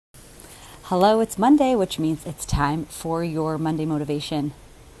Hello, it's Monday, which means it's time for your Monday motivation.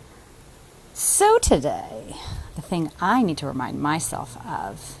 So today, the thing I need to remind myself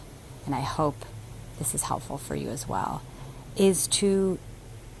of, and I hope this is helpful for you as well, is to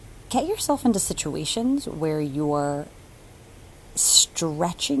get yourself into situations where you're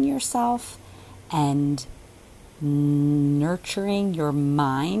stretching yourself and nurturing your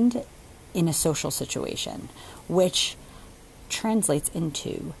mind in a social situation, which translates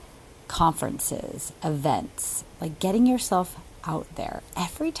into conferences, events, like getting yourself out there.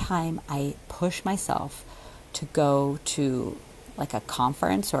 Every time I push myself to go to like a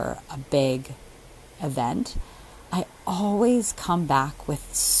conference or a big event, I always come back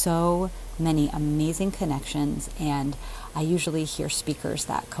with so many amazing connections, and I usually hear speakers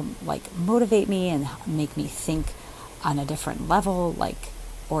that motivate me and make me think on a different level,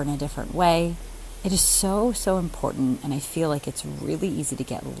 or in a different way. It is so, so important, and I feel like it's really easy to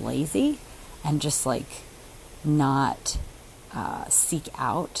get lazy and just not seek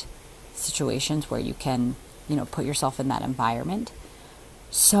out situations where you can, put yourself in that environment.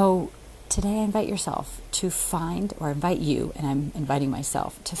 So today I invite you, and I'm inviting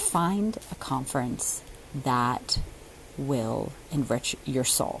myself, to find a conference that will enrich your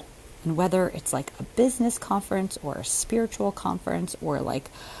soul. And whether it's like a business conference or a spiritual conference or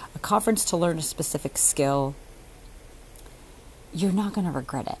like a conference to learn a specific skill, you're not going to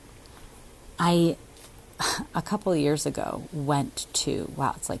regret it. A couple of years ago,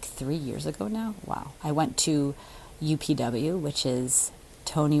 it's like 3 years ago now. Wow. I went to UPW, which is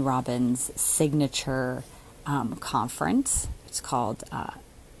Tony Robbins' signature conference. It's called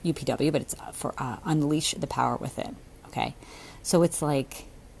UPW, but it's for Unleash the Power Within. Okay. So it's like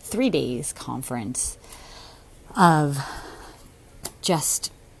 3 days conference of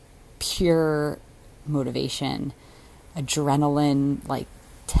just pure motivation, adrenaline, like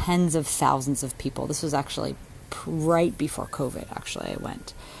tens of thousands of people. This was actually right before COVID, I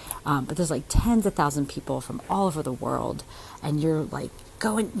went. But there's like tens of thousands of people from all over the world, and you're like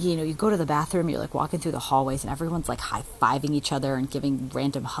going, you go to the bathroom, you're like walking through the hallways, and everyone's like high-fiving each other and giving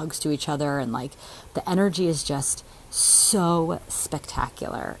random hugs to each other, and like the energy is just so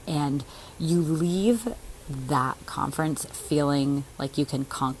spectacular, and you leave that conference feeling like you can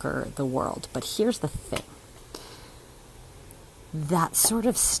conquer the world. But here's the thing. That sort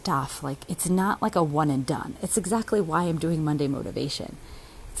of stuff, it's not like a one and done. It's exactly why I'm doing Monday Motivation.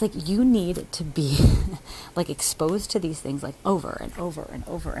 It's like you need to be exposed to these things over and over and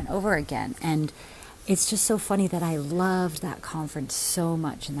over and over again. And it's just so funny that I loved that conference so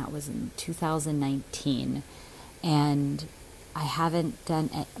much, and that was in 2019. And I haven't done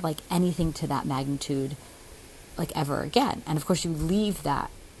anything to that magnitude ever again. And of course you leave that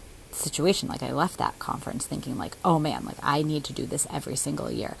situation, I left that conference thinking oh man, I need to do this every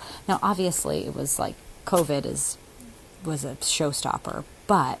single year. Now obviously it was COVID was a showstopper,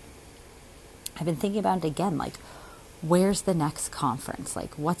 but I've been thinking about it again, where's the next conference?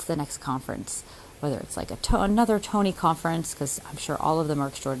 What's the next conference? Whether it's another Tony conference, because I'm sure all of them are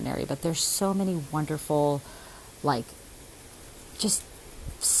extraordinary, but there's so many wonderful just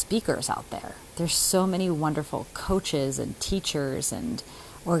speakers out there. There's so many wonderful coaches and teachers and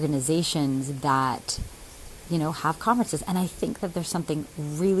organizations that, have conferences. And I think that there's something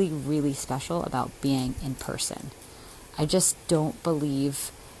really, really special about being in person. I just don't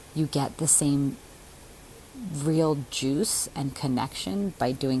believe you get the same real juice and connection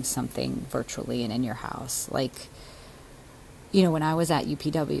by doing something virtually and in your house. When I was at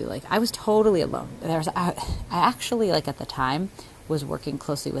UPW, I was totally alone. I actually, at the time, was working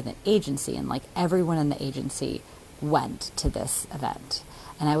closely with an agency, and everyone in the agency went to this event.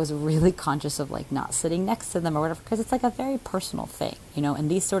 And I was really conscious of not sitting next to them or whatever, because it's a very personal thing, and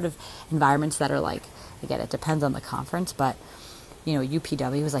these sort of environments that are again, it depends on the conference, but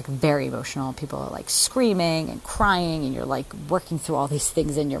UPW was very emotional. People are screaming and crying, and you're working through all these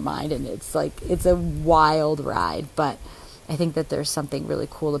things in your mind, and it's it's a wild ride. But I think that there's something really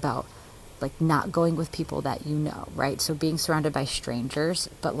cool about not going with people that right? So being surrounded by strangers,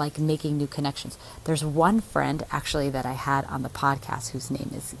 but making new connections. There's one friend actually that I had on the podcast whose name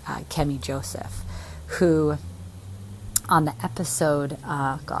is Kemi Joseph, who on the episode,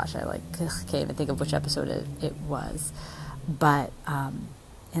 I can't even think of which episode it was, but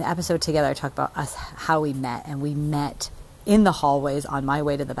in the episode together, I talked about how we met, and we met in the hallways on my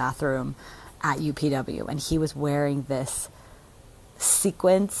way to the bathroom at UPW, and he was wearing this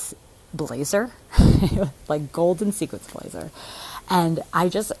sequence blazer, golden sequence blazer. And I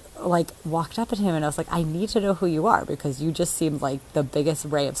just walked up to him, and I was I need to know who you are, because you just seemed like the biggest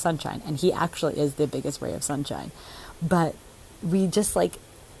ray of sunshine. And he actually is the biggest ray of sunshine. But we just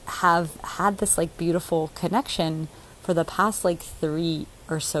have had this like beautiful connection for the past like 3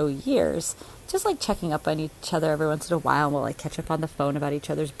 or so years, just like checking up on each other every once in a while. We'll like catch up on the phone about each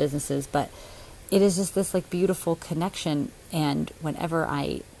other's businesses, but it is just this like beautiful connection. And whenever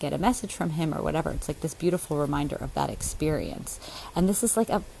I get a message from him or whatever, it's like this beautiful reminder of that experience. And this is like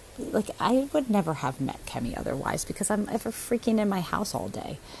I would never have met Kemi otherwise, because I'm ever freaking in my house all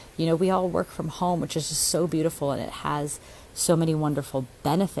day. We all work from home, which is just so beautiful, and it has so many wonderful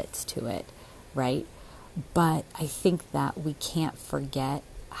benefits to it, right? But I think that we can't forget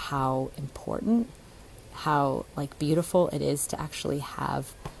how important, how like beautiful it is to actually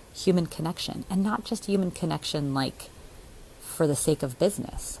have human connection, and not just human connection like for the sake of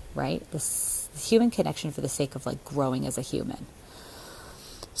business, right? This human connection for the sake of like growing as a human.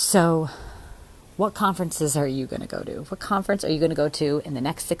 So what conferences are you going to go to? What conference are you going to go to in the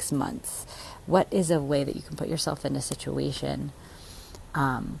next 6 months? What is a way that you can put yourself in a situation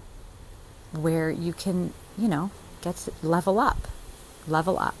where you can, level up?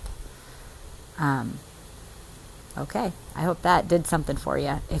 Okay, I hope that did something for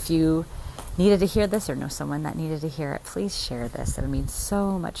you. If you needed to hear this or know someone that needed to hear it, please share this. It means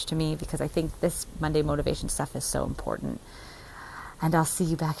so much to me, because I think this Monday motivation stuff is so important. And I'll see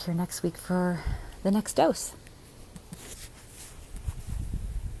you back here next week for the next dose.